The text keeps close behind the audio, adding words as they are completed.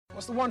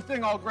What's the one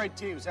thing all great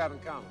teams have in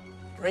common?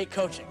 Great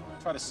coaching.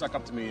 Try to suck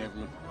up to me,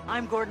 Everman.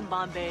 I'm Gordon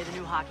Bombay, the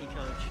new hockey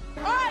coach.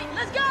 All right,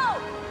 let's go!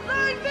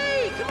 Line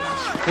B, come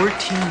on! We're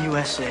Team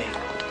USA,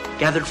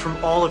 gathered from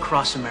all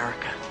across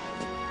America.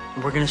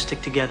 And we're going to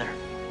stick together.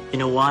 You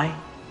know why?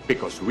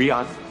 Because we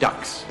are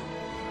ducks,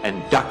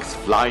 and ducks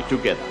fly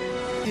together.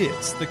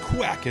 It's the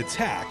Quack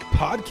Attack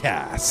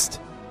Podcast.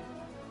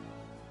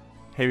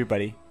 Hey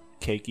everybody,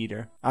 Cake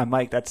Eater. I'm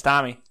Mike, that's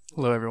Tommy.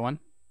 Hello everyone.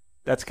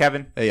 That's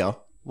Kevin. Hey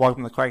y'all.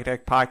 Welcome to the Quack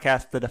Attack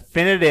Podcast, the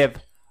definitive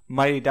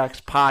Mighty Ducks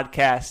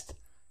podcast.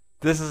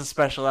 This is a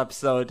special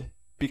episode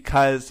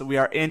because we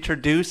are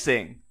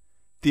introducing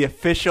the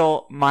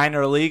official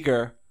minor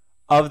leaguer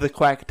of the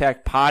Quack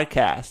Attack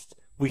Podcast.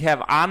 We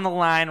have on the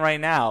line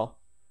right now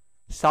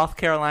South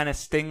Carolina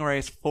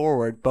Stingrays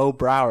forward, Bo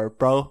Brauer.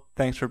 Bro,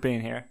 thanks for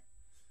being here.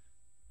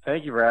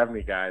 Thank you for having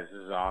me, guys.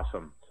 This is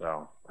awesome.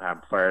 So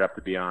I'm fired up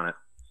to be on it.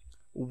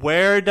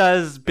 Where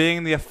does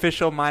being the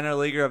official minor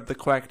leaguer of the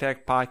Quack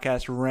Attack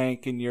Podcast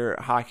rank in your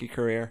hockey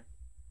career?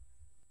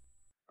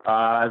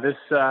 This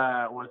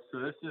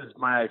is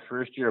my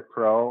first year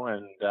pro,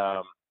 and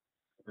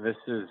this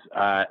is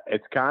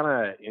it's kind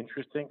of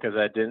interesting because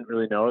I didn't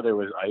really know there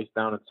was ice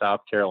down in South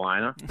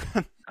Carolina,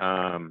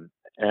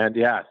 and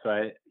yeah, so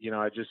I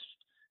just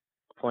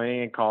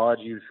playing in college,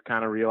 you've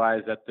kind of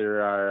realized that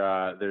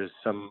there's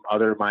some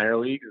other minor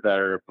leagues that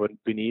are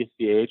beneath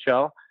the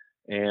AHL.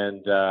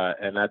 And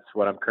that's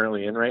what I'm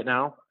currently in right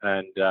now.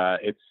 And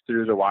it's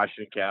through the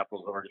Washington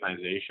Capitals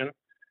organization.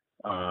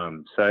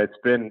 So it's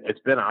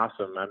been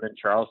awesome. I'm in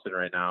Charleston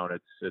right now, and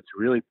it's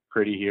really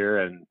pretty here.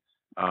 And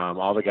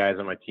all the guys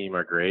on my team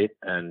are great.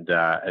 And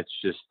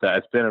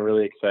it's been a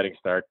really exciting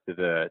start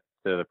to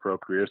the pro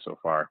career so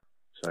far.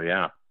 So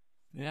yeah.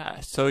 Yeah.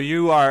 So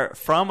you are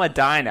from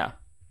Edina.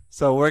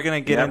 So we're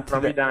gonna get into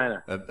from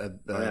Edina.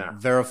 A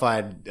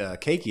verified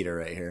cake eater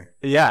right here.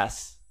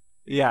 Yes.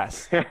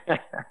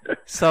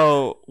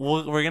 So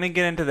we're going to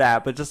get into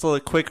that, but just a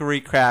little quick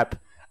recap.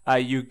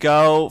 You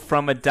go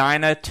from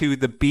Edina to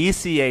the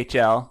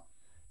BCHL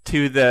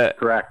to the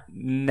correct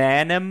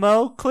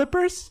Nanaimo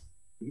Clippers?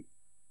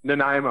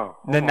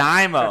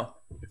 Nanaimo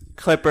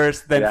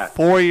Clippers, then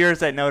 4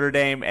 years at Notre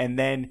Dame, and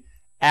then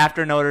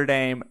after Notre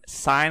Dame,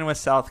 sign with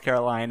South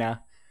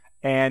Carolina.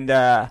 And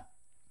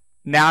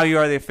now you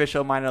are the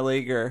official minor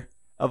leaguer.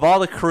 Of all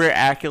the career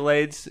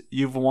accolades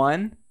you've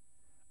won,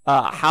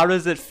 how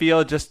does it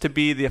feel just to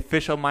be the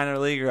official minor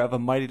leaguer of a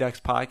Mighty Ducks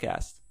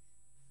podcast?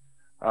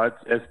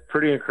 It's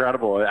pretty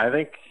incredible. I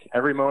think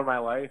every moment of my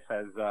life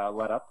has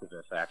led up to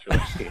this,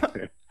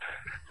 actually.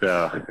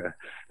 So,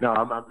 no,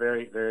 I'm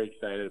very, very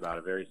excited about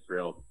it, very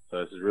thrilled. So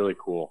this is really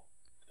cool.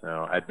 So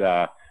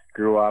I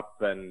grew up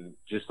and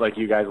just like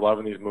you guys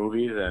loving these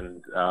movies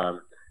and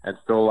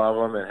still love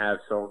them and have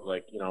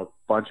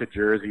bunch of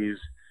jerseys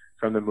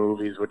from the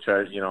movies, which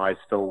I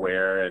still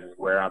wear and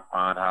wear on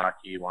pond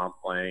hockey while I'm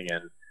playing.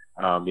 And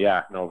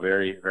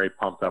very, very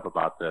pumped up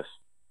about this.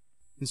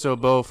 And so,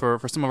 Bo, for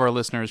some of our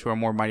listeners who are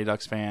more Mighty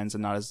Ducks fans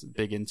and not as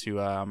big into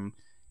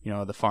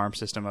the farm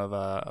system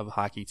of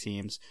hockey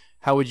teams,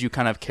 how would you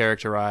kind of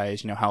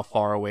characterize how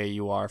far away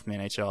you are from the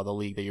NHL, the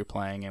league that you're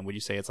playing, and would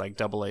you say it's like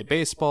AA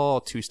baseball,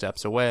 2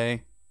 steps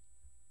away?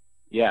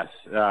 Yes,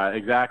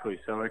 exactly.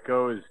 So it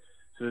goes.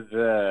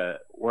 So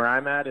where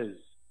I'm at is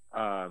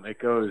it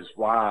goes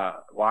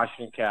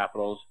Washington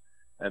Capitals,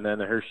 and then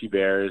the Hershey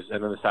Bears,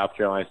 and then the South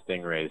Carolina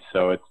Stingrays.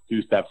 So it's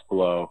 2 steps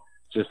below,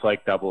 just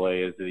like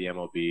AA is to the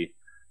MLB.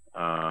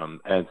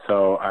 And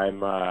so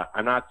I'm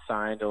not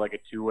signed to like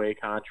a 2-way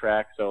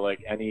contract. So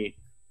like any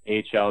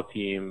HL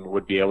team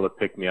would be able to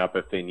pick me up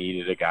if they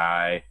needed a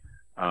guy.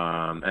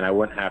 And I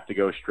wouldn't have to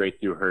go straight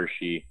through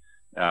Hershey,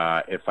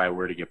 if I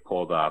were to get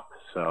pulled up.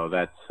 So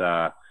that's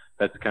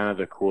kind of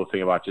the cool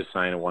thing about just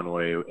signing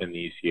 1-way in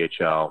the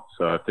ECHL.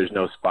 So if there's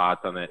no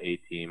spots on that A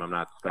team, I'm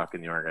not stuck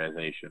in the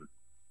organization.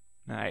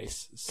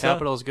 Nice.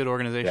 Capital's a good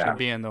organization to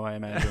be in, though, I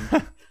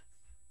imagine.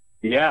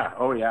 Yeah.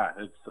 Oh, yeah.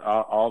 It's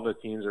all the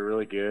teams are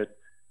really good.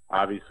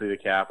 Obviously, the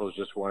Capitals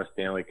just won a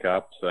Stanley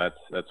Cup, so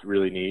that's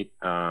really neat.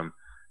 And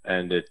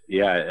the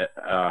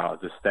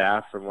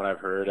staff, from what I've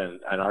heard, and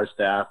our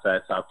staff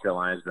at South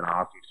Carolina has been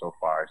awesome so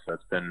far. So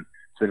it's been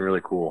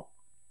really cool.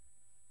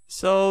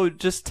 So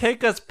just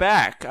take us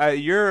back.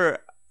 You're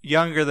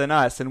younger than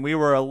us, and we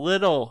were a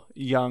little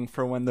young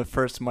for when the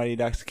first Mighty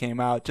Ducks came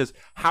out. Just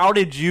how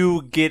did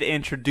you get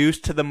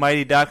introduced to the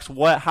Mighty Ducks?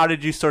 How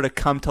did you sort of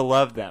come to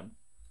love them?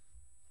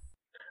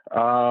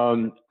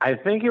 I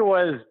think it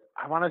was,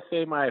 I want to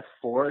say my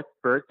 4th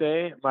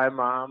birthday. My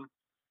mom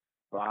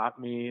bought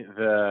me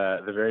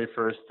the very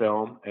first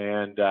film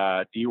and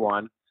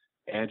D1,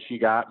 and she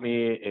got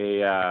me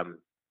a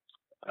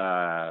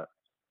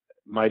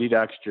Mighty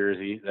Ducks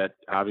jersey that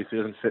obviously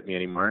doesn't fit me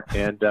anymore.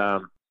 And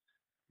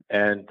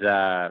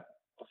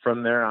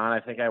from there on, I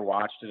think I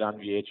watched it on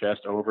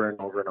VHS over and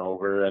over and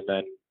over, and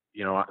then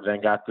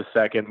got the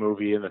second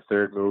movie and the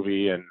third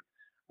movie, and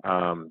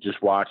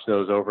just watched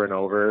those over and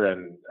over,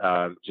 and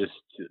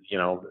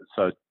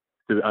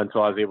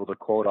until I was able to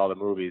quote all the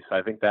movies. So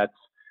I think that's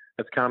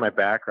kind of my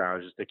background. I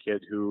was just a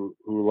kid who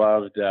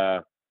loved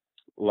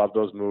loved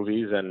those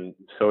movies, and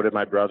so did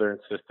my brother and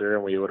sister,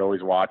 and we would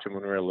always watch them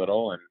when we were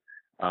little. And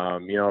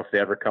if they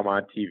ever come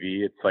on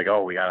TV, it's like,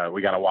 oh, we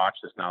gotta watch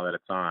this now that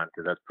it's on,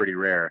 because that's pretty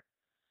rare.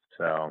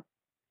 So,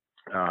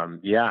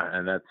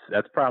 and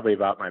that's probably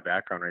about my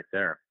background right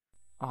there.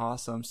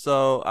 Awesome.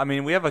 So, I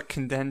mean, we have a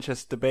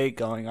contentious debate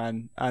going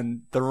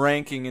on the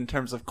ranking in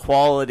terms of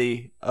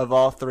quality of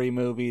all three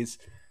movies.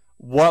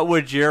 What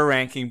would your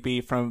ranking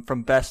be from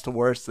best to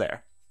worst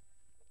there?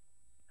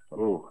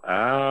 Ooh,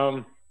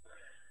 I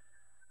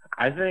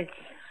think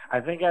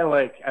I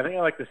like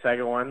the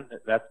second one.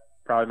 That's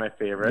probably my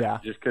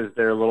favorite, just because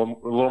they're a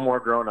little more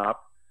grown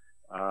up.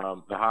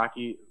 The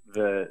hockey,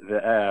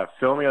 the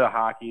filming of the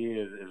hockey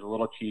is a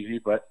little cheesy,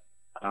 but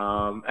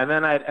and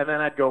then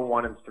I'd go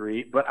 1 and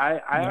 3. But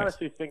I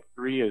honestly think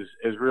 3 is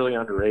really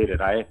underrated.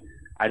 I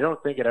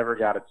don't think it ever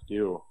got its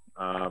due.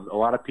 A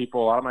lot of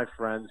my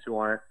friends who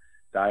aren't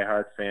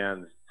diehard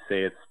fans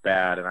say it's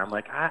bad, and I'm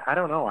like, I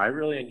don't know. I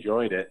really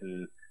enjoyed it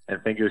and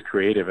think it was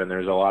creative, and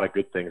there's a lot of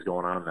good things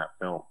going on in that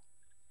film.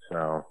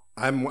 So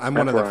I'm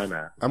one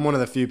of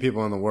the few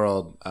people in the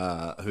world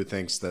who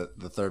thinks that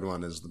the third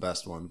one is the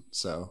best one.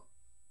 So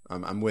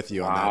I'm with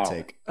you on that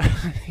take.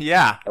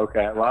 Yeah.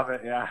 Okay, I love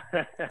it. Yeah.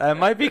 That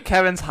might be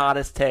Kevin's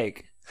hottest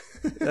take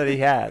that he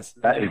has.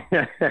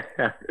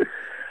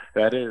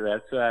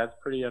 That's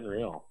pretty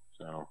unreal.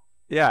 So.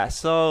 Yeah.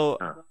 So.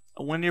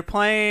 When you're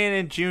playing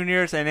in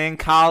juniors and in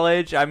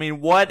college, I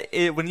mean,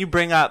 when you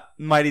bring up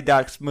Mighty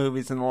Ducks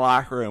movies in the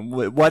locker room,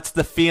 what's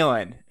the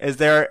feeling?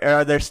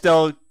 Are there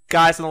still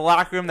guys in the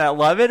locker room that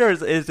love it, or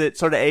is it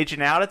sort of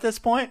aging out at this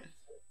point?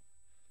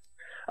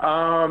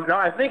 No,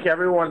 I think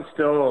everyone in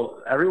the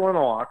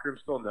locker room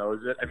still knows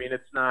it. I mean,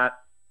 it's not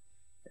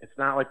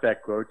like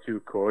that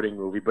go-to quoting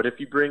movie, but if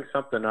you bring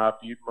something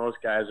up,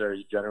 most guys are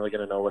generally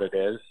going to know what it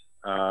is.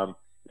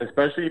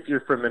 Especially if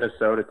you're from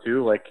Minnesota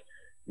too, like.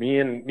 Me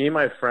and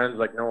my friends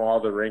know all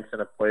the rinks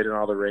and have played in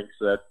all the rinks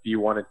that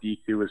D1 and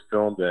D2 was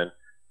filmed in,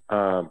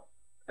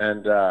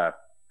 and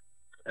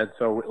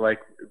so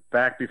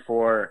back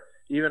before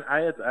even I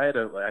had I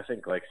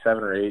think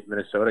 7 or 8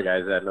 Minnesota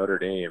guys at Notre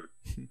Dame,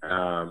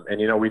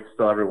 and we'd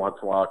still every once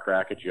in a while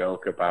crack a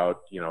joke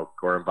about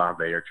Gordon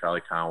Bombay or Charlie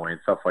Conway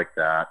and stuff like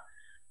that.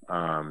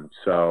 It's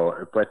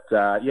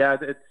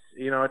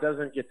it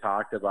doesn't get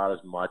talked about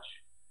as much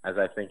as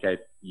I think I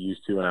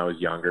used to when I was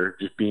younger.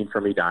 Just being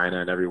from Edina,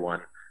 and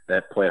everyone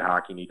that played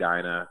hockey in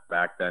Edina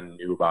back then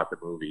knew about the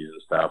movies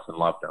and stuff and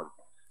loved them.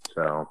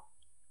 So,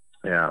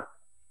 yeah.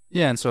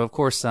 Yeah, and so of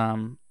course,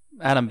 Adam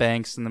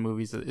Banks in the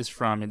movies is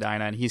from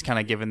Edina, and he's kind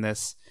of given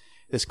this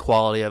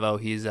quality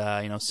of he's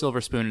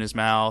silver spoon in his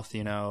mouth.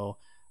 He's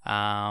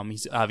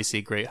obviously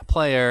a great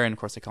player, and of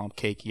course they call him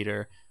Cake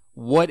Eater.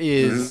 What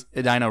is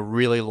Edina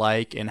really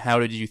like, and how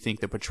did you think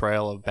the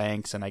portrayal of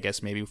Banks, and I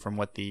guess maybe from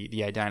what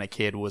the Edina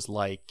kid was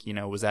like,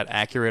 was that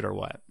accurate or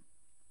what?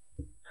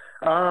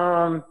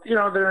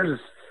 There's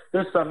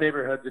some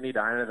neighborhoods in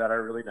Edina that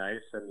are really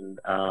nice, and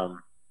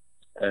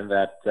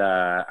that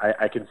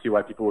I can see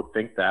why people would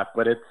think that,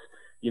 but it's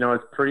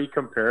pretty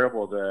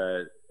comparable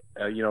to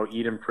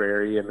Eden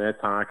Prairie and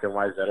Minnetonka and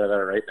Wayzata that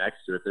are right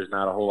next to it. There's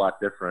not a whole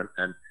lot different,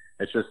 and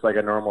it's just like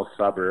a normal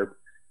suburb.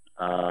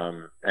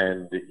 I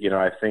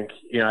think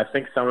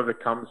some of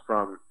it comes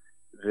from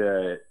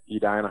the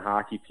Edina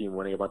hockey team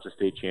winning a bunch of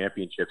state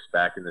championships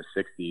back in the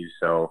 60s.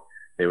 So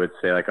they would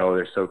say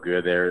they're so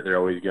good. They're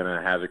always going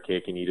to have their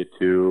cake and eat it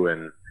too.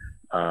 And,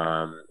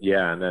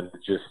 and then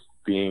just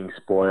being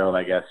spoiled,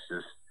 I guess,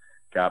 just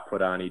got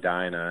put on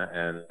Edina,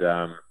 and,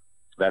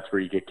 that's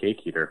where you get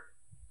Cake Eater.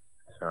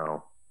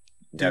 So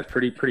that's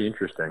pretty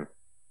interesting.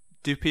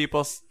 Do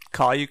people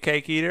call you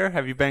Cake Eater?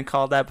 Have you been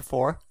called that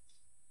before?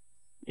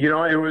 It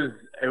was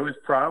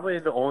probably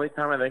the only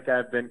time I think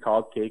I've been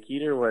called Cake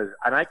Eater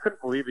and I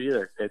couldn't believe it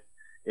either.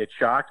 It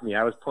shocked me.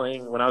 I was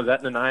playing when I was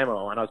at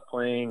Nanaimo, and I was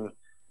playing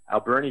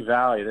Alberni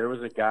Valley. There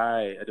was a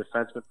guy, a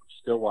defenseman from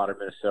Stillwater,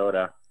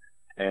 Minnesota,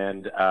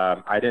 and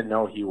I didn't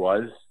know he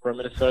was from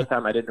Minnesota at the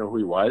time. I didn't know who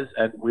he was,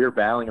 and we were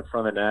battling in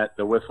front of the net.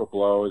 The whistle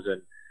blows,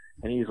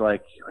 and he's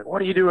like, "What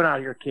are you doing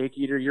out here, Cake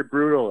Eater? You're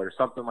brutal," or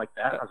something like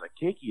that. I was like,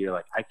 "Cake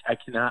Eater? I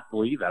cannot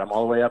believe that. I'm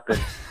all the way up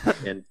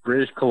in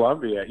British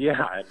Columbia."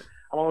 Yeah, and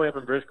I'm all the way up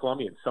in British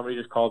Columbia, and somebody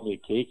just called me a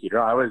Cake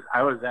Eater. I was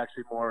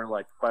actually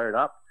more fired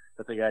up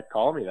that the guy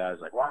called me that. I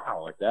was like,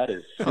 wow, that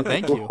is super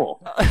thank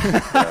cool. You.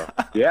 So,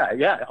 yeah.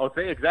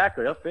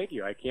 Exactly. Oh, thank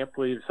you. I can't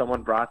believe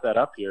someone brought that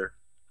up here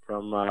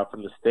from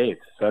the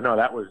States. So no,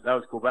 that was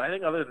cool. But I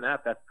think other than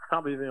that, that's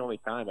probably the only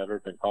time I've ever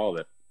been called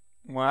it.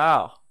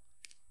 Wow,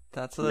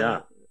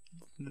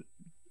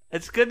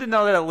 It's good to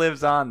know that it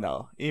lives on,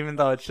 though, even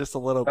though it's just a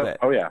little bit.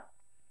 Oh yeah.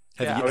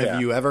 Have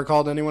you ever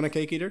called anyone a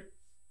Cake Eater?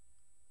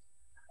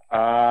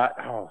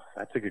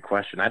 That's a good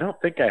question. I don't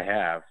think I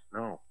have.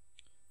 No.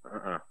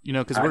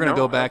 Because we're going to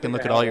go back and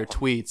look at all your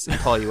tweets and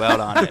call you out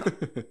on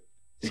it.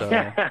 So.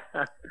 Yeah.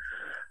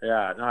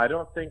 No, I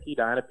don't think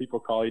Edina people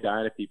call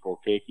Edina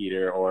people Cake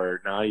Eater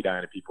or not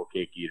Edina people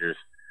Cake Eaters.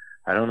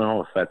 I don't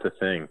know if that's a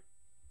thing.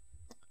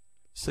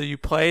 So you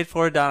played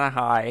for Edina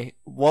High.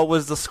 What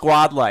was the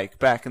squad like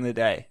back in the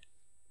day?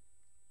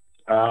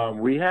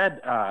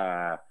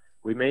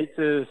 We made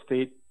the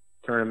state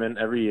tournament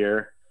every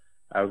year.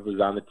 I was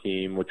on the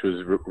team, which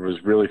was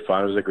really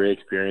fun. It was a great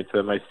experience.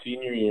 So my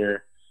senior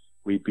year,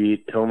 we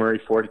beat Hill Murray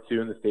 4-2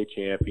 in the state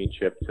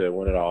championship to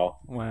win it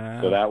all.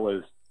 Wow. So that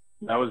was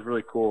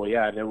really cool.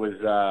 Yeah, and it was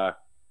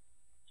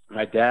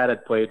my dad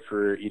had played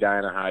for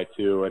Edina High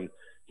too, and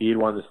he had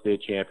won the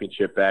state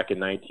championship back in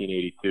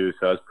 1982.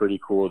 So it was pretty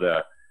cool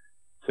to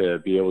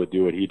be able to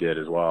do what he did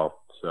as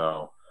well.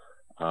 So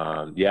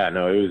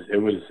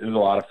it was a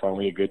lot of fun.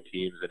 We had good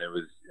teams, and it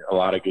was a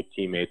lot of good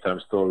teammates.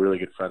 I'm still really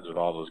good friends with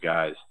all those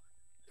guys.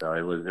 So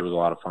it was a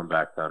lot of fun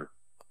back then.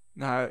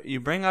 Now, you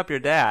bring up your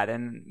dad,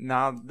 and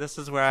now this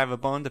is where I have a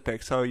bone to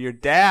pick. So your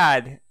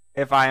dad,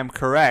 if I am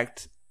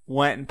correct,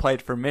 went and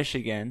played for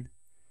Michigan,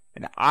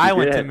 and I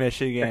went to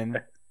Michigan,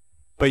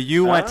 but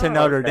you went to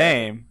Notre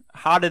Dame.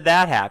 How did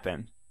that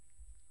happen?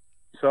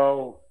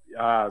 So,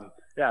 I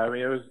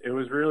mean, it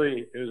was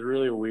really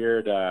a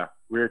weird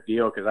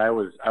deal because I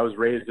was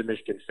raised a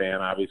Michigan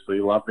fan, obviously,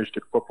 loved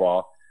Michigan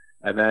football,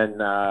 and then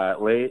I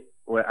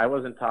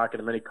wasn't talking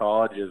to many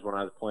colleges when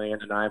I was playing in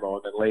Nanaimo,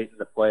 and then late in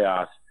the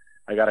playoffs,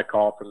 I got a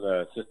call from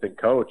the assistant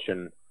coach,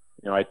 and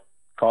I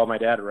called my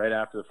dad right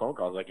after the phone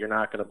call. I was like, "You're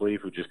not going to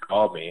believe who just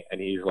called me," and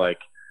he's like,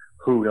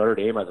 "Who, Notre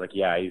Dame?" I was like,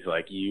 "Yeah." He's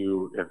like,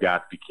 "You have got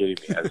to be kidding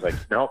me." I was like,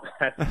 "Nope,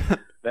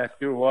 that's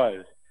who it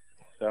was."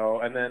 So,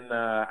 and then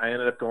I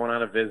ended up going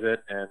on a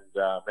visit, and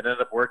it ended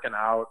up working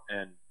out,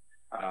 and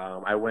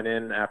I went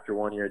in after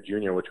 1 year at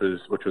junior, which was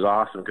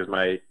awesome because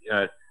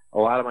a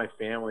lot of my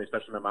family,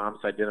 especially my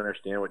mom's side, didn't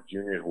understand what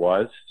juniors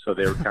was. So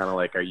they were kind of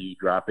like, "Are you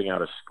dropping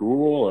out of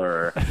school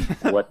or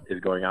what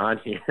is going on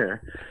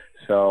here?"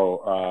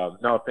 So,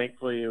 no,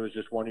 thankfully it was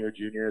just 1 year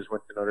juniors,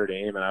 went to Notre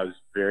Dame, and I was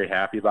very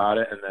happy about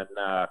it. And then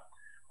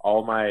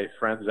all my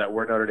friends that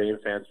were Notre Dame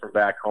fans from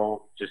back home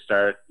just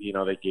started,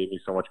 they gave me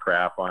so much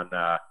crap on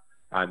that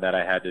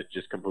I had to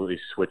just completely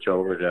switch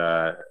over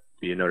to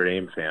be a Notre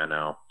Dame fan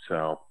now.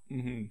 So,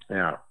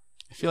 yeah.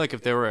 I feel like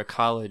if there were a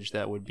college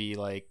that would be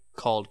like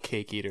called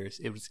Cake Eaters,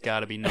 it was got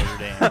to be Notre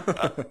Dame.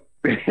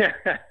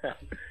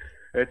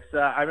 It's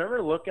I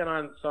remember looking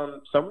on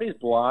somebody's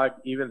blog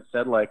even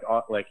said like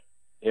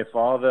if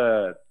all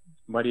the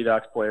Mighty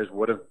Ducks players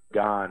would have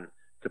gone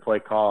to play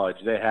college,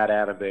 they had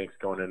Adam Banks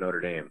going to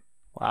Notre Dame.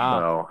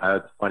 Wow. So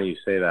it's funny you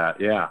say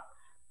that. Yeah.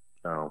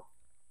 So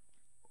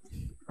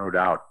no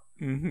doubt.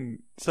 Mm-hmm.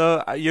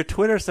 So your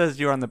Twitter says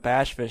you're on the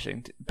bass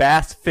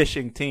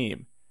fishing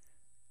team.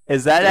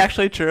 Is that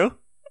actually true?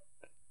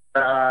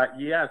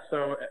 Yeah.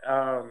 So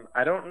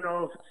I don't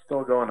know if it's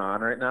still going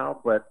on right now,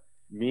 but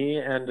me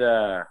and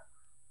a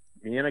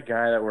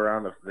guy that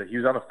were he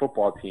was on the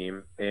football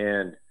team,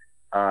 and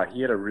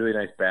he had a really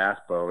nice bass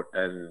boat,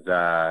 and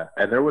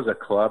there was a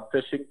club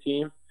fishing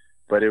team,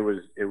 but it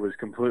was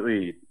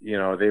completely,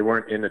 they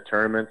weren't in the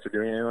tournaments or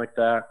doing anything like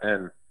that.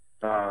 And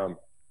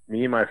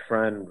me and my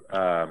friend,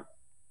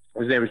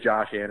 his name was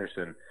Josh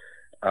Anderson,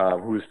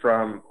 who's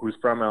from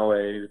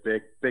LA. He's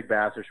a big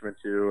bass fisherman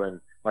too,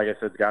 and like I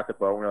said, got the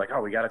boat. And we're like,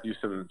 oh, we got to do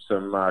some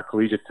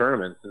collegiate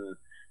tournaments, and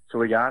so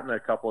we got in a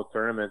couple of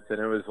tournaments, and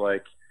it was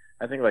like,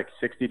 I think like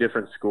 60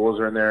 different schools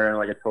are in there, and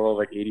like a total of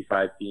like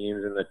 85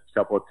 teams in the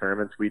couple of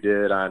tournaments we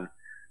did on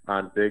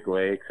big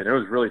lakes, and it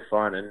was really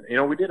fun.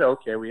 And we did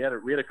okay. We had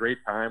a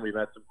great time. We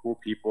met some cool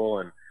people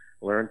and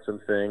learned some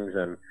things.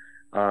 And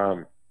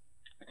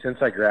since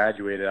I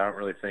graduated, I don't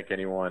really think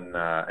anyone's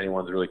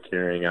really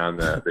carrying on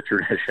the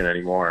tradition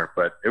anymore.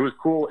 But it was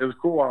cool. It was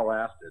cool while it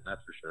lasted.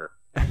 That's for sure.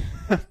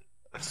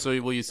 So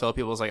will you tell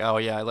people, it's like, oh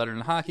yeah, I lettered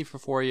in hockey for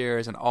 4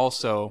 years and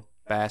also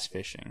bass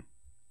fishing?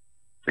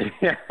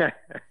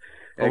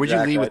 Or would you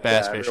lead with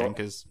bass fishing?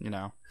 Because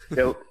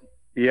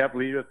Yep,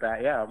 lead with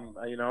that. Yeah,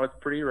 it's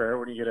pretty rare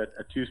when you get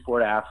a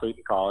two-sport athlete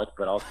in college,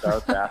 but I'll start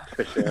with bass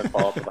fishing and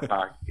follow up with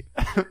hockey.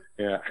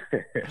 Yeah.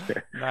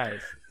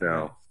 Nice.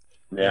 So,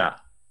 yeah.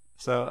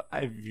 So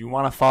if you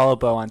want to follow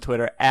Bo on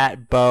Twitter,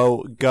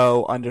 @BoGo_gadget,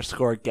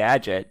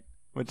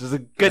 which is a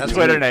good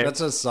Twitter name.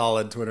 That's a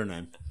solid Twitter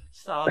name.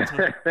 Solid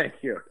Twitter. Thank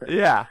you.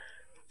 Yeah.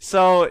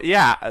 So,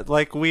 yeah,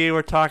 like we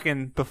were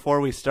talking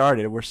before we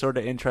started, we're sort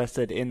of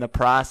interested in the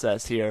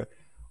process here.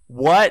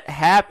 What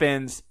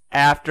happens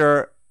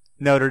after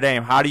Notre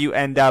Dame? How do you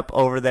end up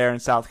over there in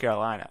South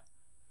Carolina?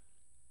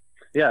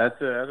 Yeah,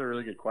 that's a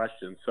really good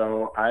question.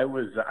 So I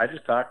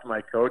just talked to my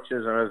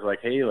coaches, and I was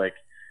like, hey, like,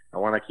 I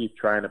want to keep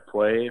trying to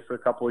play for a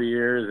couple of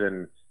years,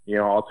 and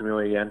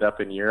ultimately end up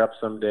in Europe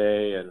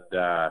someday and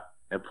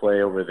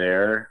play over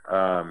there.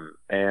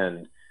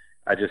 And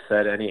I just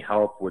said any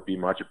help would be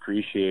much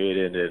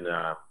appreciated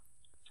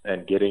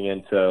and getting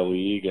into a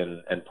league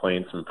and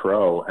playing some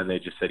pro. And they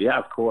just said, yeah,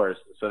 of course.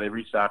 So they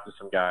reached out to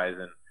some guys,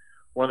 and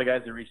one of the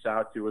guys they reached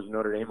out to was a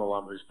Notre Dame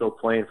alum who's still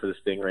playing for the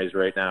Stingrays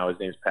right now. His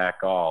name's Pat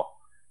Gall.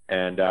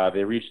 And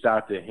they reached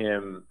out to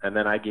him, and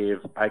then I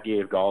gave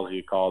Gallsy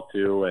a call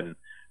too, and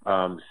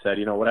said,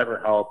 whatever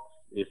help,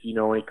 if you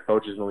know any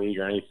coaches in the league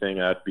or anything,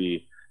 that'd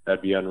be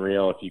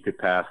unreal if you could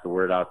pass the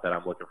word out that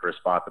I'm looking for a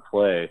spot to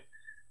play.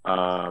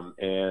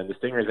 And the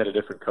Stingrays had a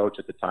different coach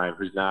at the time,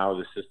 who's now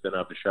the assistant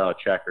of the Charlotte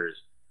Checkers.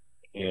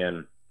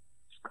 And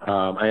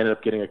I ended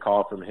up getting a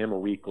call from him a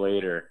week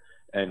later,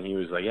 and he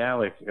was like, yeah,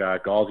 like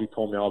Galsey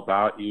told me all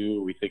about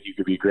you. We think you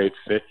could be a great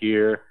fit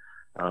here.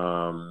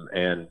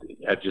 And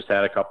I just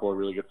had a couple of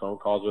really good phone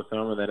calls with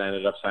him, and then I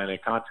ended up signing a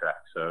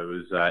contract.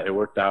 So it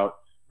worked out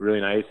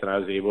really nice, and I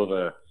was able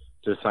to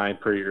sign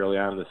pretty early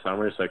on in the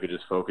summer, so I could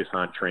just focus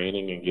on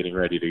training and getting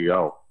ready to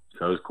go.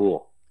 So it was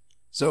cool.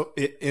 So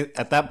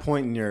at that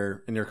point in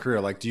your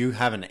career, like, do you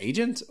have an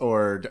agent,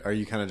 or are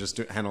you kind of just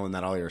handling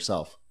that all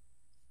yourself?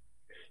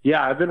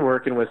 Yeah, I've been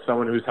working with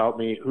someone who's helped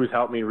me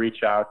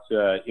reach out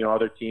to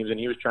other teams, and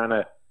he was trying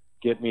to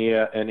get me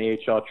an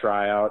AHL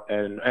tryout,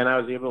 and I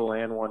was able to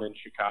land one in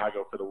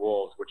Chicago for the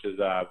Wolves, which is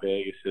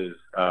Vegas's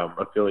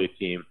affiliate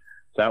team.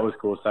 So that was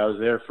cool. So I was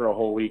there for a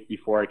whole week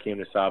before I came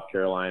to South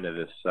Carolina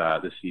this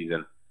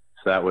season.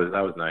 So that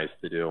was nice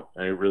to do,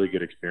 and a really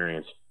good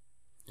experience.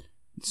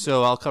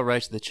 So I'll cut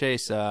right to the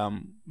chase.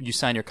 You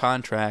signed your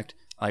contract.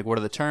 Like, what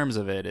are the terms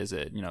of it? Is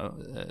it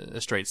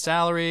a straight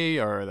salary,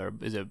 or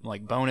is it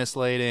like bonus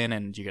laden,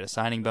 and do you get a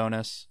signing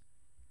bonus?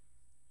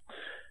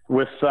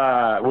 With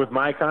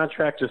my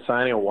contract, just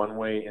signing a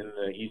one-way in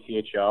the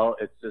ECHL,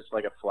 it's just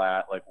like a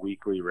flat, like,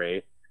 weekly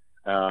rate,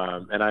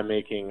 and I'm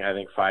making, I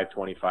think,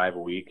 $525 a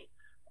week.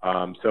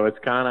 So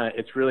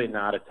it's really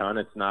not a ton.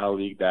 It's not a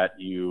league that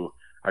you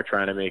are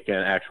trying to make an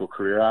actual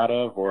career out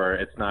of, or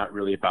it's not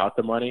really about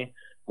the money.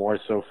 More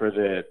so for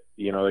the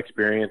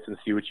experience and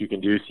see what you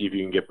can do, see if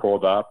you can get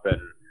pulled up, and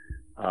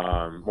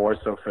more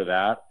so for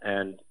that.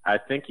 And I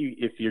think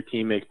if your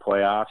team makes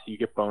playoffs, you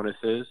get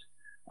bonuses.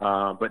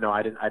 But no,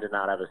 I did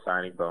not have a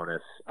signing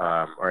bonus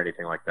or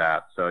anything like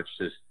that. So it's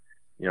just,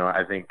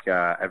 I think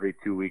every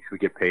 2 weeks we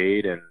get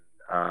paid, and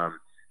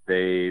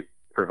they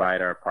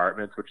provide our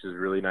apartments, which is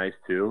really nice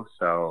too.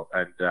 So,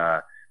 and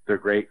they're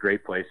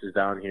great places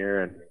down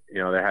here, and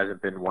there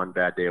hasn't been one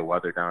bad day of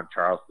weather down in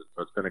Charleston,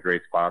 so it's been a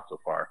great spot so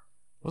far.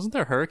 Wasn't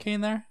there a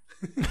hurricane there?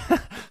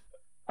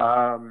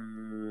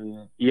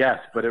 Yes,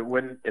 but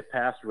it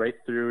passed right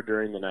through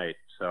during the night,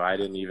 so I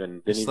didn't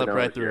even slept know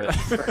right through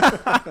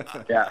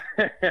it. Yeah.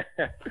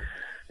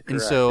 And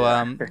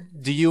so,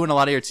 do you and a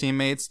lot of your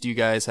teammates, do you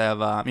guys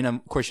have,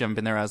 of course you haven't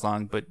been there as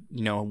long, but,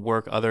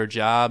 work other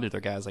jobs? Are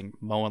there guys like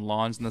mowing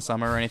lawns in the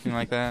summer or anything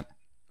like that?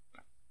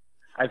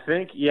 I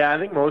think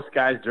most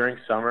guys during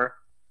summer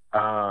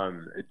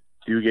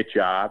do get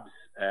jobs,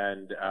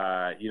 and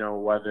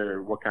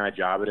what kind of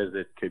job it is,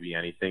 it could be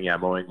anything. Yeah,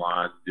 mowing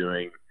lawns,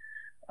 doing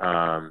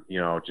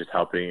just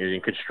helping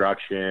in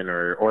construction,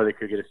 or they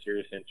could get a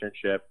serious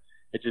internship.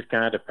 It just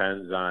kind of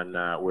depends on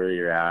where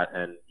you're at,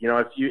 and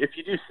if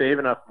you do save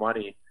enough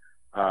money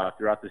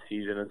throughout the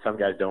season, and some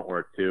guys don't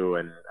work too,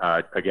 and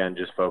again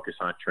just focus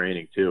on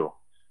training too.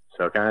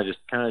 So it kind of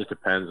just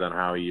depends on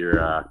how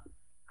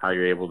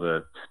you're able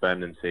to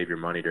spend and save your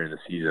money during the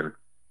season.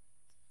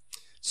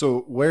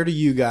 So where do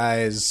you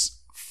guys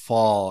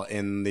fall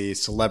in the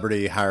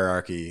celebrity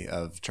hierarchy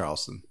of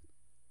Charleston?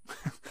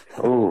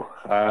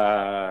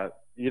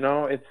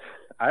 It's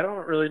I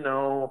don't really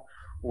know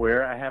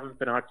where. I haven't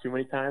been out too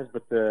many times,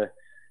 but the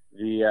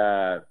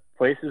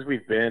places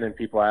we've been, and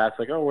people ask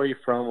like, "Oh, where are you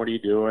from? What are you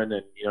doing?"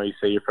 And you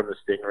say you're from the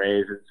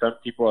Stingrays, and some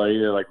people are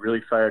either like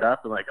really fired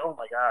up and like, "Oh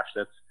my gosh,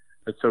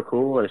 that's so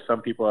cool," or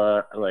some people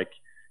are like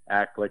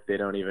act like they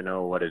don't even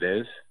know what it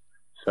is.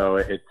 So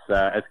it's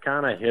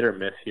kind of hit or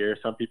miss here.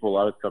 Some people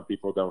love it, some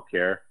people don't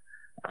care.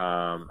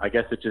 I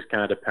guess it just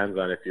kind of depends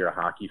on if you're a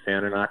hockey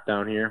fan or not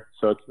down here.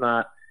 So it's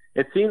not.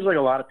 It seems like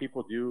a lot of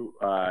people do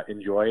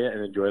enjoy it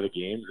and enjoy the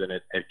games, and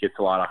it gets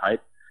a lot of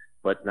hype,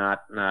 but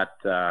not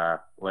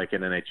like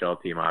an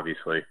NHL team,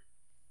 obviously.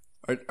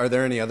 Are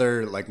there any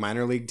other like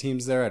minor league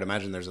teams there? I'd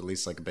imagine there's at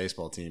least like a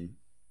baseball team.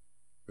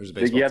 There's a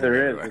baseball team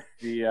there everywhere.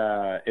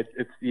 is.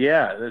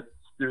 It's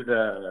through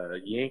the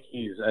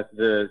Yankees at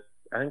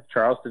I think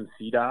Charleston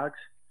Sea Dogs.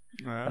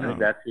 I think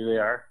that's who they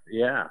are.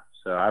 Yeah.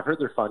 So I've heard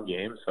they're fun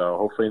games. So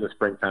hopefully in the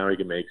springtime we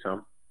can make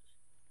some.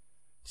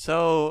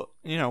 So,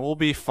 we'll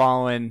be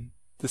following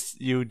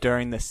you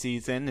during the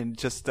season, and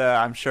just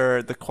I'm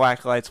sure the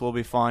Quack Lights will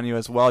be following you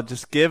as well.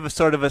 Just give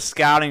sort of a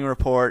scouting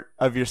report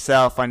of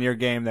yourself on your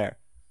game there.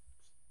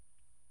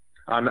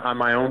 On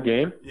my own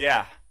game?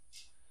 Yeah.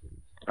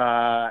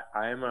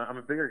 I'm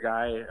a bigger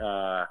guy,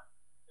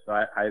 so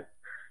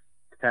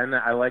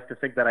I like to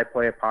think that I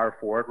play a power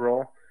forward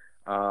role.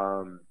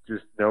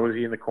 Just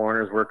nosy in the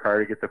corners, work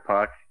hard to get the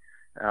puck.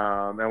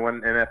 And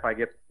if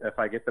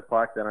I get the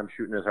puck, then I'm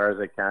shooting as hard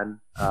as I can.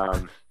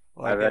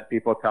 I've had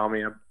people tell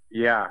me I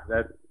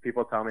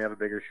have a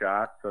bigger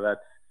shot. So that's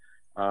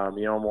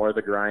more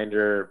the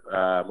grinder,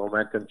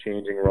 momentum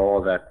changing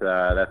role. That's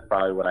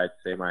probably what I'd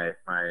say my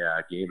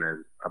game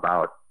is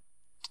about.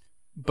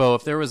 Bo,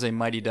 if there was a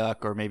Mighty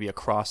Duck or maybe a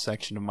cross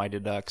section of Mighty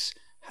Ducks,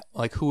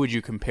 like who would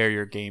you compare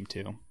your game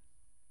to?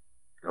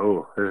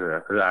 Oh,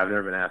 I've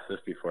never been asked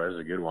this before. This is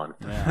a good one.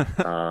 Yeah.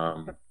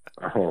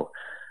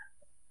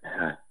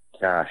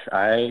 Gosh,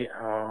 I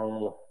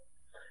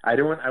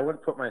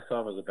wouldn't put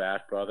myself as a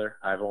Bash brother.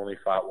 I've only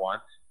fought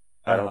once.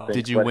 I don't think.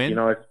 Did you win?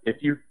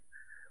 If you,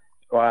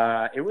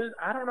 It was,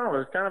 I don't know, it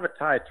was kind of a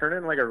tie. It turned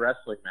into like a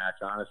wrestling match,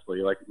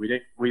 honestly. Like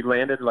we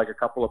landed like a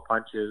couple of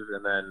punches,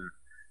 and then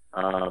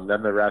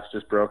the refs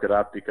just broke it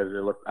up because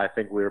I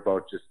think we were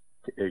both just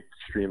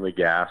extremely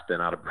gassed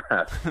and out of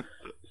breath.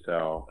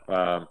 So,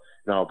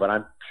 no, but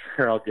I'm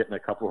sure I'll get in a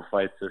couple of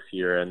fights this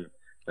year, and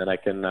then I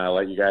can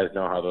let you guys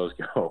know how those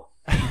go.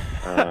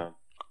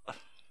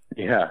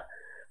 Yeah,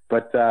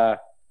 but I'd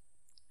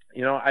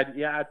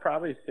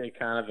probably say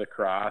kind of the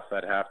cross.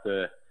 I'd have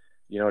to,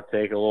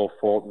 take a little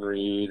Fulton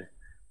Reed,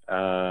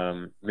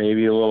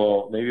 maybe a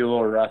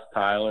little Russ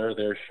Tyler.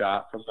 Their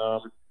shot from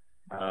them,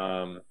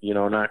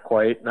 not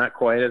quite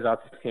as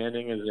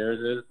outstanding as theirs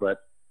is, but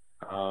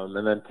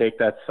and then take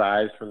that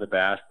size from the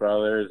Bash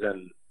brothers,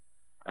 and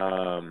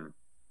I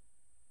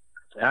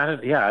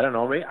don't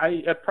know.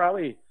 I'd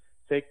probably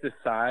take the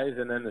size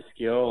and then the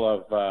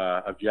skill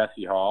of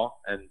Jesse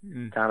Hall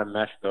and kind of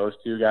mesh those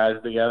two guys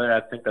together.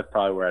 I think that's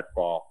probably where I'd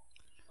fall.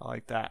 I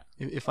like that.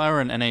 If I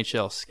were an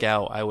NHL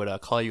scout, I would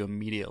call you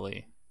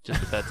immediately just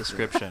with that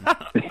description.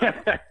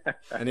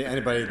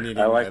 Anybody needing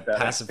a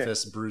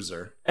pacifist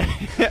bruiser.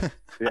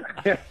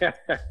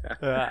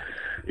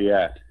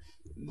 Yeah.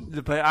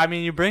 But I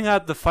mean, you bring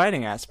out the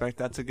fighting aspect.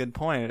 That's a good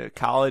point. At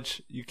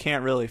college, you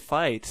can't really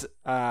fight.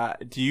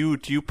 Do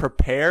you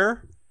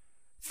prepare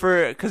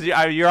for? Because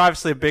you're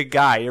obviously a big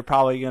guy. You're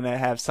probably going to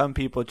have some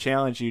people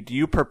challenge you. Do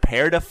you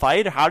prepare to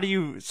fight? How do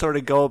you sort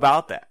of go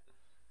about that?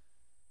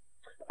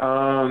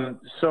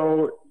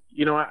 So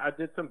I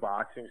did some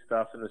boxing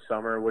stuff in the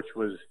summer, which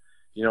was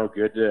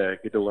good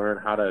to learn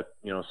how to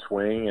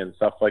swing and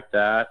stuff like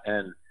that.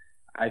 And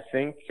I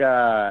think,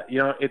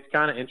 it's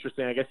kind of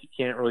interesting. I guess you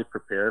can't really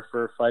prepare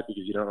for a fight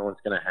because you don't know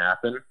what's going to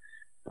happen.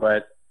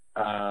 But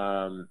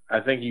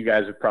I think you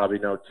guys would probably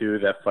know, too,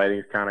 that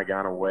fighting's kind of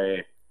gone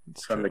away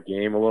from the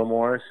game a little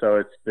more. So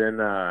it's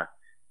been a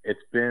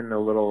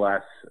little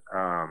less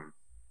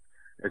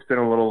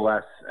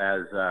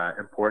as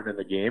important in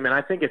the game. And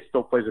I think it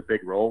still plays a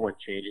big role when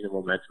changing the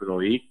momentum of the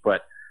league.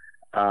 But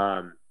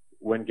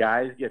when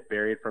guys get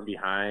buried from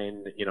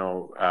behind,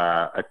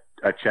 a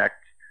check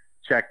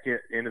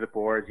it into the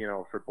boards,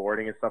 for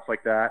boarding and stuff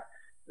like that,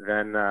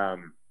 then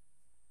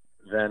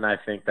I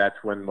think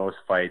that's when most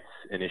fights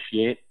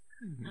initiate.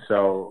 Mm-hmm.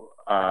 So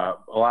a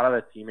lot of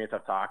the teammates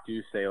I've talked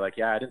to say like,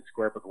 yeah, I didn't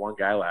square up with one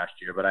guy last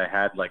year, but I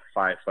had like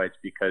 5 fights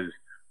because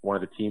one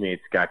of the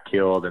teammates got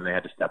killed and they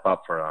had to step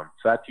up for them.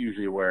 So that's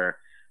usually where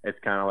it's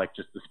kind of like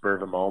just the spur of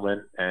the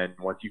moment. And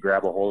once you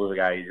grab a hold of the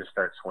guy, you just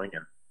start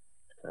swinging.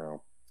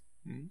 So.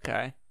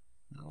 Okay.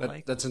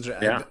 That's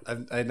interesting. Yeah.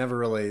 I never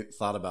really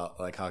thought about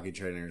like hockey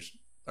trainers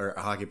or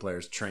hockey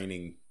players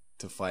training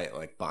to fight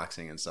like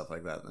boxing and stuff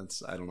like that.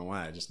 I don't know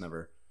why. I just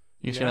never.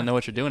 You should know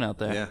what you're doing out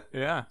there.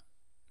 Yeah.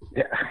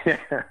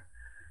 Yeah.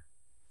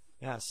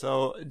 Yeah.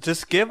 So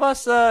just give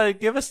us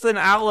an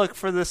outlook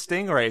for the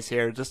Stingrays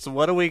here. Just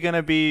what are we going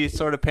to be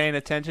sort of paying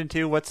attention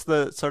to? What's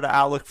the sort of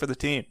outlook for the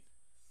team?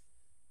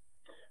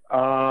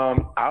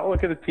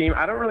 Outlook of the team.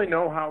 I don't really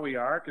know how we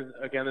are because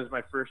again, this is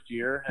my first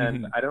year,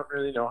 and I don't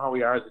really know how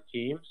we are as a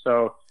team.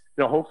 So,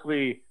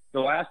 hopefully, the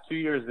last 2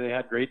 years they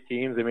had great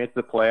teams. They made it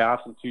to the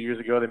playoffs, and 2 years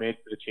ago they made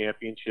it to the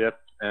championship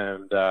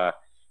and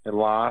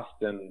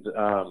lost. And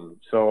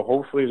so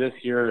hopefully this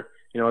year,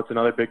 it's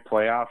another big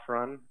playoff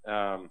run,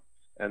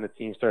 and the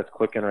team starts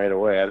clicking right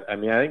away. I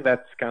think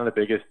that's kind of the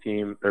biggest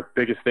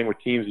thing with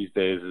teams these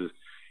days is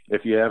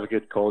if you have a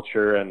good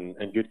culture and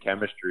good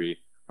chemistry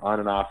on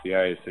and off the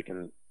ice, it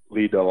can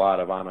lead to a lot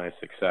of on-ice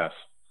success.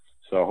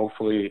 So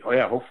hopefully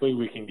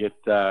we can get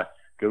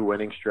good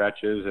winning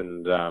stretches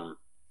and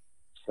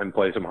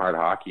play some hard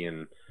hockey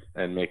and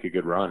make a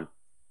good run.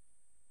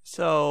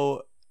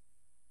 So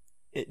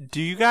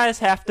do you guys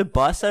have to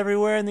bus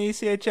everywhere in the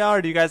ECHL,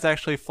 or do you guys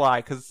actually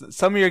fly? Because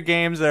some of your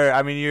games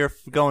you're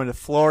going to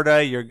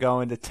Florida, you're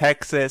going to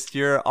Texas,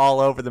 you're all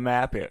over the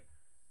map here.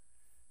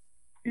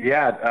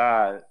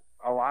 Yeah,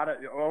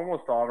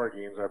 almost all of our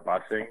games are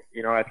busing.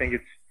 I think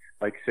it's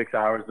like 6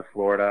 hours to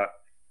Florida.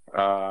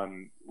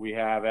 We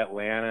have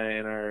Atlanta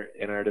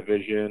in our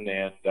division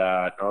and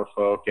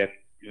Norfolk, and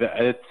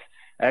it's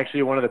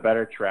actually one of the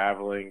better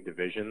traveling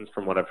divisions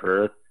from what I've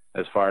heard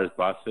as far as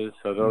buses.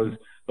 So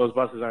those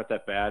buses aren't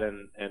that bad,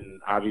 and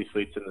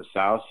obviously it's in the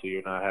south, so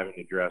you're not having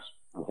to dress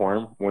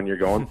warm when you're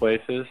going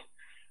places.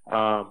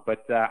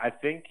 But I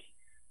think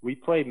we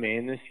play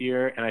Maine this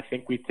year, and I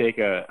think we take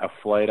a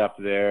flight up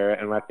there,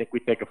 and I think we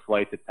take a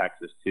flight to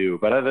Texas too.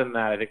 But other than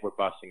that, I think we're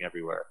busing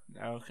everywhere.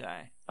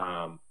 Okay.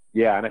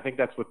 Yeah, and I think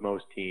that's with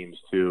most teams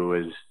too,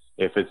 is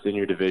if it's in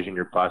your division,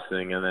 you're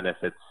busing, and then if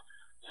it's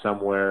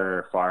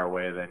somewhere far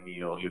away, then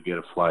you'll get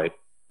a flight.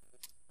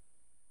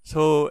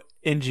 So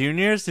in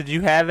juniors, did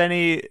you have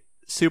any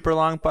super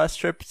long bus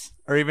trips,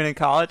 or even in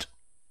college?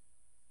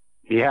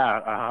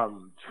 Yeah,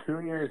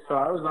 juniors. So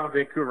I was on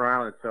Vancouver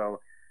Island, so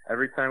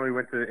every time we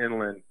went to the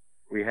inland,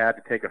 we had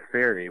to take a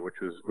ferry, which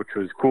was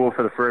cool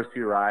for the first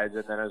few rides,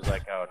 and then I was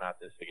like, oh, not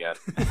this again.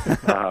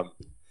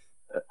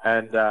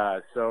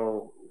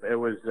 So it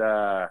was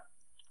a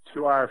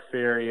 2-hour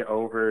ferry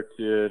over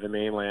to the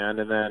mainland,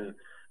 and then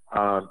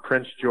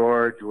Prince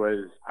George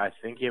was, I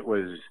think it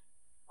was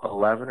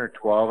 11 or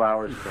 12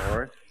 hours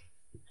north.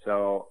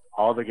 So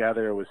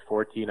altogether it was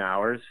 14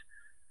 hours,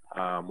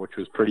 which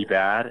was pretty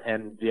bad.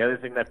 And the other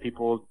thing that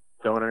people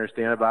don't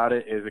understand about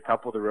it is a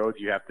couple of the roads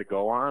you have to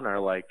go on are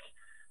like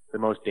the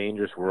most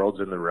dangerous roads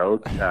in the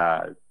road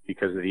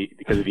because of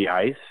the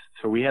ice.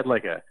 So we had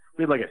like a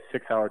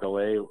 6-hour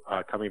delay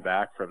coming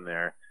back from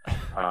there.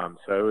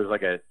 So it was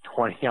like a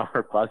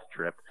 20-hour bus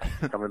trip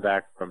coming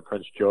back from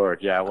Prince George.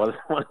 Yeah, it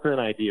wasn't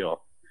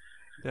ideal.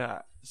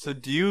 Yeah. So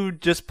do you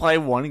just play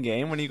one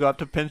game when you go up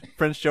to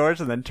Prince George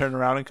and then turn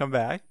around and come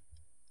back?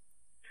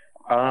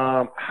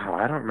 I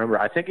don't remember.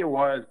 I think it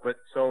was, but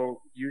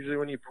so usually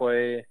when you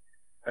play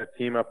a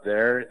team up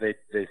there,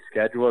 they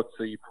schedule it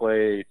so you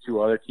play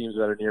 2 other teams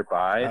that are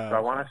nearby. So I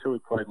want to say we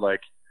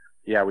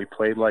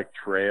played like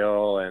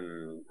Trail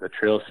and the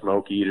Trail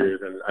Smoke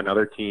Eaters and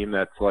another team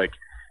that's like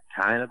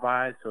kind of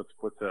by, so it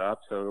splits it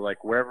up. So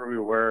like wherever we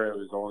were, it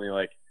was only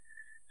like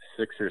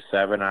 6 or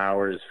 7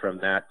 hours from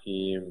that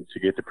team to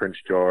get to Prince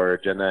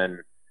George, and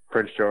then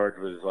Prince George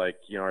was like,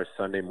 you know, our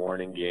Sunday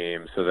morning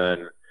game. So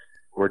then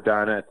we're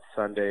done at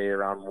Sunday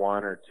around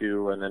 1 or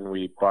 2, and then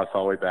we bus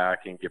all the way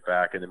back and get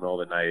back in the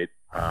middle of the night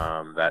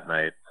that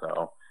night.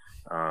 So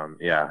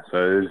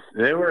so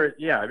they were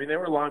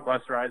long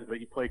bus rides, but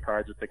you play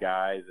cards with the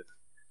guys, and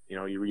you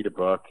know, you read a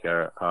book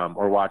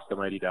or watch the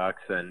Mighty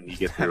Ducks, and you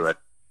get through it.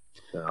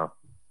 So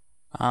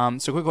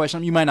quick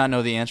question. You might not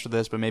know the answer to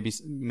this, but maybe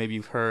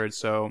you've heard.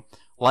 So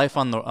life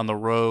on the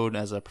road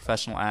as a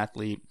professional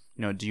athlete,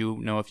 you know, do you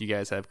know if you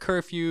guys have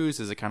curfews?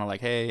 Is it kind of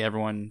like, hey,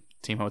 everyone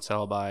team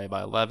hotel by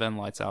 11,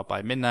 lights out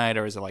by midnight?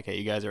 Or is it like, hey,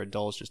 you guys are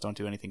adults, just don't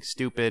do anything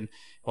stupid?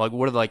 Like,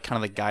 what are like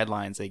kind of the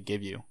guidelines they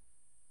give you?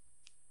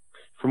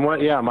 From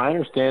my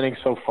understanding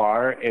so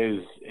far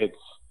is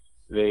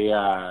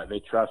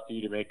they trust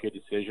you to make good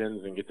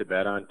decisions and get to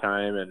bed on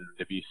time and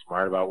to be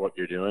smart about what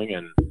you're doing.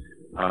 And,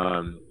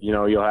 you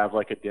know, you'll have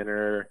like a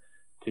dinner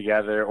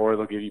together, or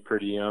they'll give you per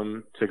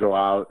diem to go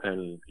out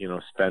and, you know,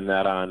 spend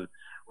that on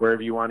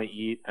wherever you want to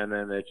eat. And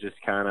then they just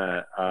kind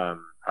of,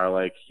 are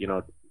like, you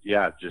know,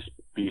 just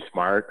be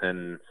smart,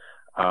 and,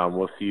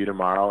 we'll see you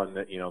tomorrow.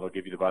 And, you know, they'll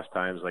give you the bus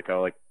times, like,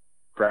 like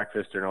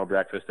breakfast or no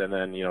breakfast. And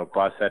then, you know,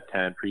 bus at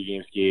 10,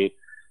 pregame skate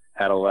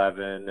at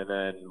 11, and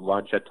then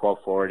lunch at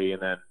 12:40,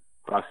 and then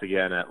bus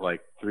again at like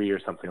 3 or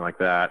something like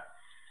that.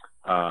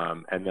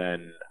 And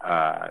then,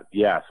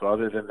 so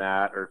other than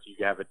that, or if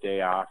you have a day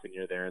off and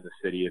you're there in the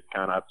city, it's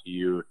kind of up to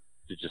you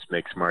to just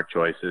make smart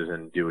choices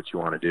and do what you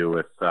want to do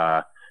with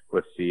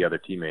the other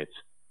teammates.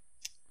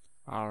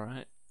 All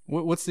right.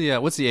 What's the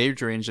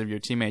age range of your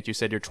teammates? You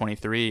said you're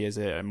 23. Is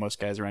it most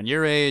guys around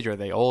your age? Or are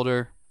they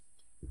older?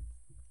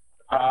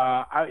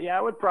 I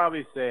would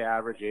probably say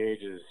average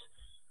age is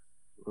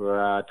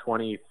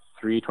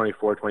 23,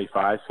 24,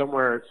 25,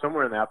 somewhere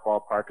in that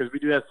ballpark. Because we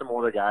do have some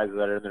older guys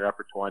that are in their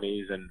upper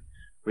 20s, and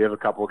we have a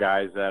couple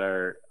guys that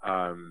are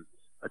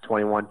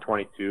 21,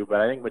 22.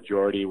 But I think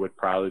majority would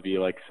probably be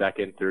like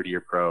second, third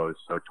year pros.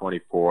 So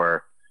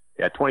 24,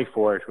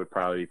 24ish would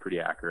probably be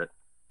pretty accurate.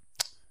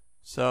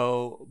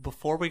 So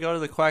before we go to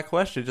the Quack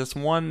question, just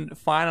one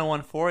final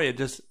one for you.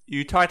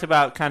 You talked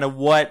about kind of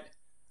what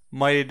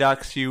Mighty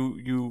Ducks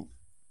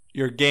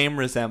your game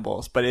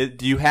resembles, but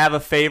do you have a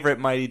favorite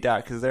Mighty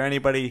Duck? Is there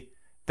anybody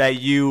that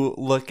you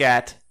look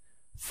at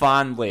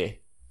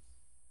fondly?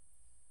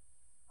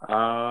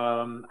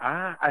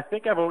 I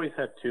think I've always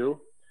had 2.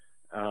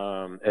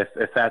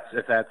 If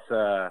that's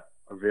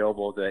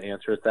available to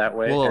answer it that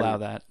way, we'll allow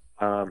that.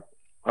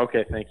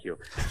 Okay, thank you.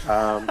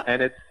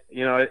 And it's,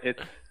 you know,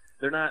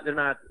 they're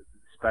not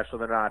special.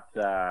 They're not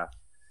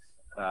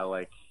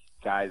like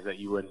guys that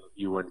you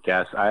wouldn't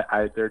guess.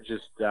 They're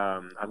just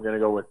I'm gonna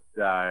go with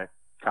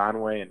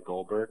Conway and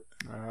Goldberg.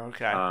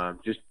 Okay.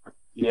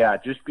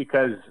 Just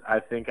because I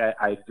think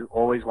I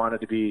always wanted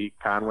to be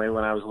Conway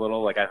when I was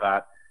little. Like I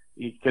thought,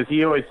 because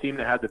he always seemed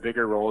to have the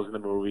bigger roles in the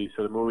movie,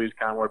 so the movie was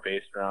kind of more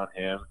based around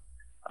him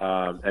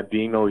and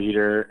being the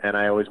leader. And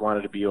I always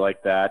wanted to be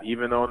like that,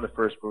 even though in the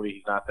first movie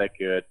he's not that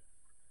good.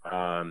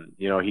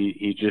 You know,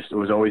 he just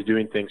was always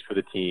doing things for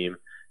the team,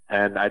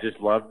 and I just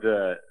loved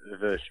the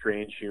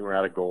strange humor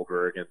out of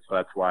Goldberg, and so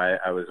that's why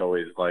I was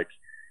always like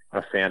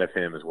a fan of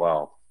him as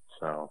well.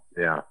 So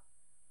yeah,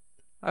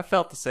 I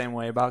felt the same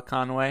way about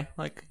Conway.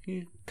 Like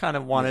he kind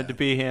of wanted to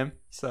be him.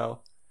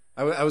 So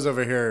I was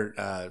over here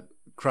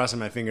crossing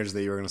my fingers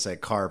that you were going to say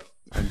carp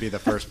and be the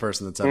first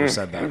person that's ever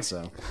said that.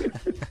 So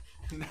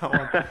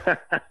no.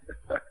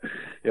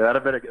 Yeah,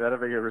 that'd be a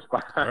good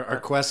response. Our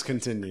quest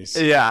continues.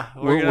 Yeah,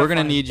 we're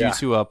gonna need you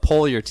to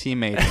poll your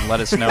teammates and let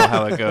us know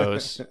how it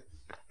goes,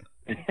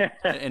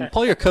 and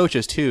poll your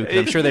coaches too, because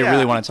I'm sure they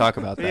really want to talk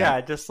about that. Yeah,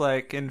 just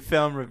like in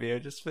film review,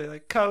 just be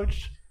like,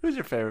 Coach, who's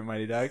your favorite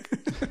Mighty Duck?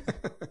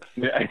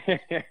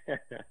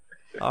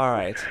 All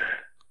right,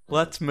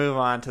 let's move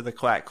on to the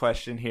Quack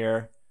question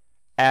here.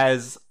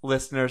 As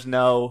listeners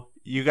know,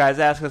 you guys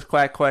ask us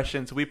Quack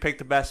questions. We pick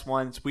the best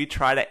ones. We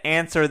try to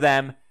answer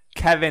them.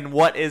 Kevin,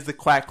 what is the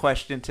Quack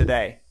question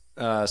today?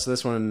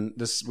 So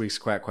this week's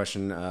Quack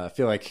question, I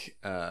feel like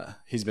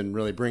he's been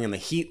really bringing the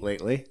heat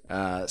lately.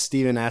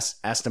 Steven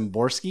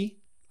Astamborski.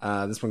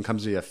 This one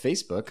comes via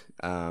Facebook.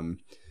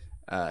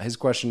 His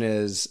question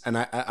is,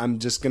 and I'm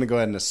just going to go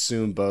ahead and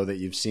assume, Bo, that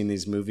you've seen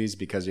these movies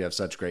because you have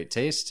such great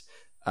taste.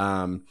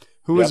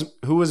 Who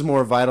was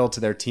more vital to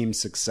their team's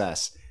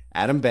success?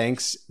 Adam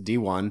Banks,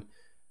 D1,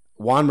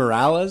 Juan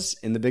Morales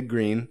in The Big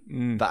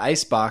Green, the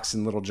Icebox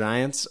in Little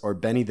Giants, or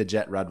Benny the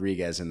Jet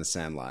Rodriguez in The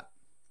Sandlot?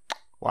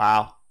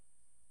 Wow.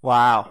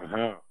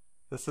 Uh-huh.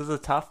 This is a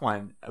tough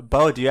one.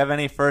 Bo, do you have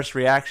any first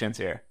reactions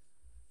here?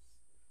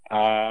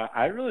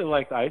 I really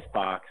liked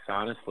Icebox,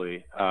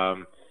 honestly.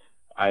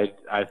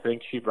 I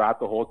think she brought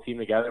the whole team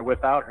together.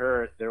 Without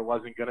her, there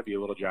wasn't going to be a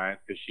Little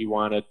Giants because she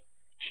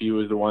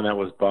was the one that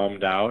was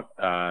bummed out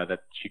that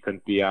she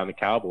couldn't be on the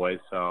Cowboys.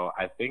 So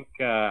I think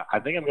I'm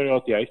going to go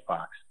with the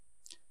Icebox.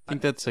 I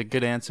think that's a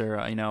good answer.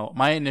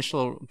 My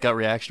initial gut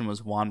reaction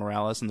was Juan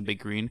Morales and the Big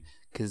Green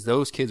because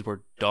those kids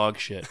were dog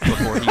shit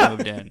before he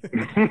moved in.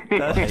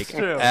 That's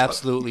true.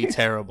 Absolutely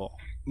terrible.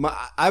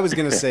 I was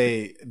gonna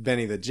say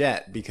Benny the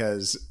Jet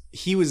because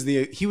he was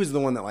the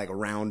one that like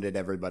rounded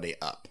everybody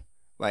up.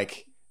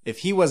 Like if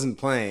he wasn't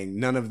playing,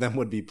 none of them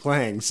would be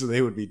playing, so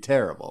they would be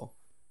terrible.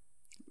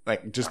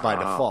 Like just by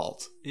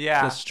default.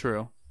 Yeah, that's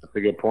true. That's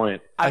a good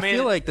point. I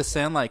feel like the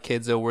Sandlot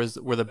kids though were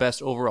the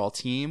best overall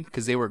team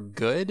because they were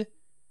good.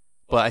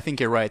 But I think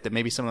you're right that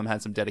maybe some of them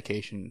had some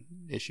dedication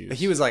issues.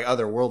 He was like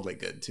otherworldly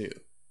good too.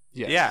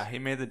 Yes. Yeah, he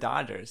made the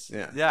Dodgers.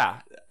 Yeah.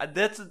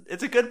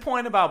 It's a good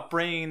point about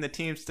bringing the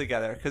teams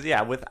together because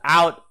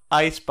without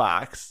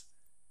Icebox,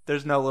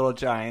 there's no Little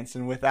Giants,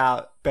 and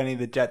without Benny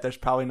the Jet, there's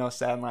probably no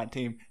Sandlot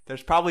team.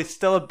 There's probably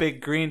still a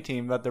Big Green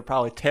team, but they're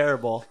probably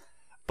terrible.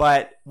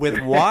 But with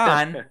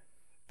Juan,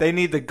 they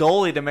need the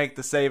goalie to make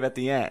the save at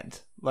the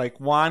end. Like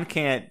Juan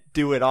can't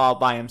do it all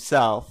by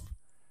himself.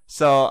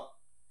 So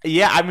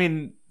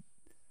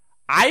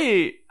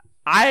I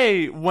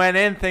went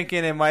in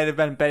thinking it might have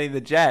been Benny the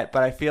Jet,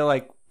 but I feel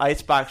like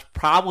Icebox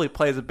probably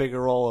plays a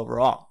bigger role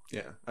overall.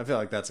 Yeah, I feel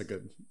like that's a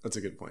good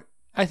point.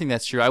 I think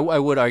that's true. I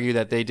would argue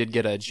that they did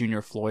get a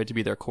Junior Floyd to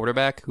be their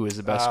quarterback, who is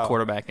the best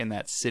quarterback in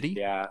that city.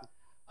 Yeah.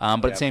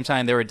 But at the same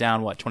time, they were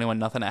down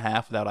 21-0 at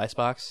half without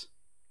Icebox.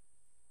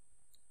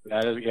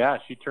 That is,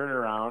 she turned it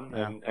around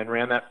and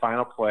ran that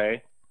final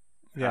play.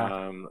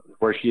 Yeah.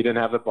 Where she didn't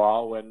have the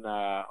ball when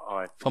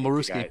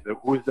Fumblerooski.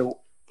 Who's the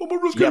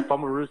Fumblerooski? Yeah,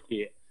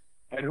 Fumblerooski.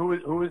 And who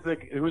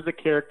was the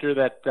character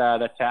that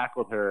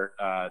tackled her?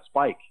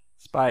 Spike.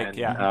 And,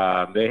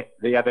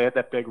 they had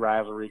that big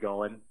rivalry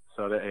going.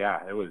 So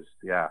it was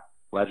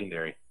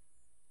legendary.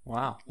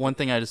 Wow. One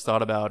thing I just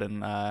thought about,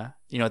 and at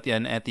the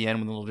end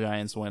when the Little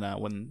Giants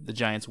when the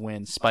Giants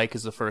win, Spike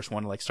is the first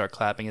one to like start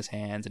clapping his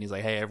hands, and he's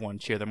like, "Hey, everyone,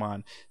 cheer them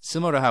on!"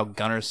 Similar to how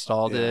Gunnar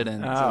Stahl did,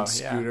 and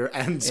Scooter.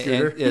 And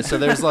so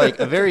there's like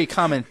a very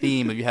common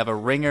theme of you have a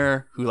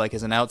ringer who like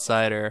is an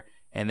outsider.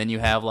 And then you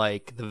have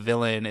like the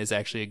villain is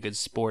actually a good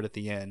sport at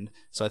the end.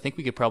 So I think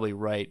we could probably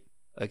write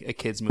a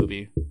kids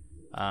movie.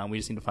 We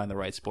just need to find the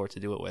right sport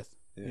to do it with.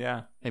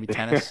 Yeah. Maybe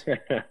tennis.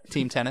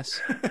 Team tennis.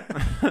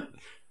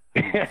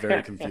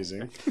 Very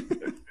confusing.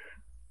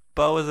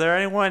 Bo, was there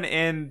anyone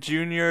in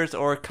juniors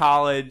or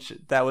college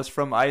that was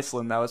from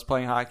Iceland that was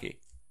playing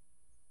hockey?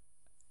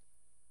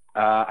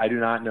 I do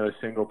not know a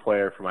single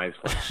player from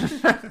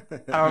Iceland.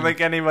 I don't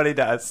think anybody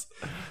does.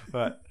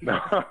 But no.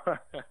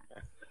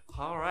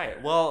 All right.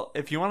 Well,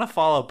 if you want to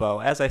follow Bo,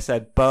 as I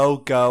said,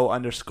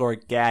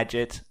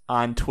 BoGo_gadget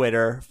on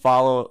Twitter.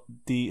 Follow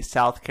the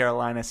South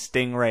Carolina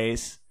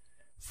Stingrays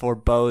for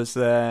Bo's.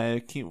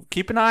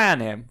 Keep an eye on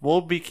him. We'll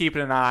be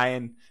keeping an eye,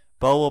 and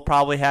Bo will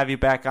probably have you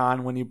back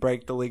on when you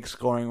break the league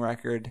scoring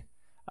record.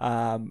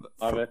 Love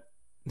it.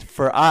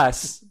 For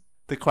us,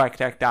 the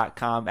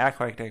quackattack.com, at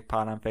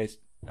quackattackpod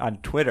on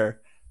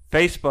Twitter,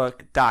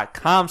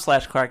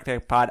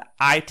 facebook.com/quackattackpod,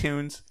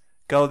 iTunes.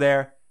 Go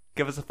there.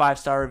 Give us a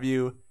 5-star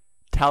review.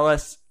 Tell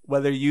us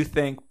whether you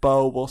think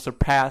Bo will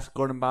surpass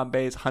Gordon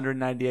Bombay's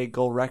 198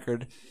 goal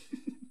record.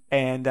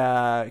 And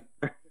buy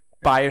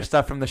your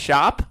stuff from the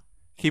shop.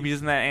 Keep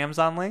using that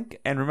Amazon link.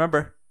 And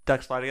remember,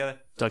 ducks fly together.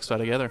 Ducks fly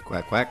together.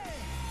 Quack, quack.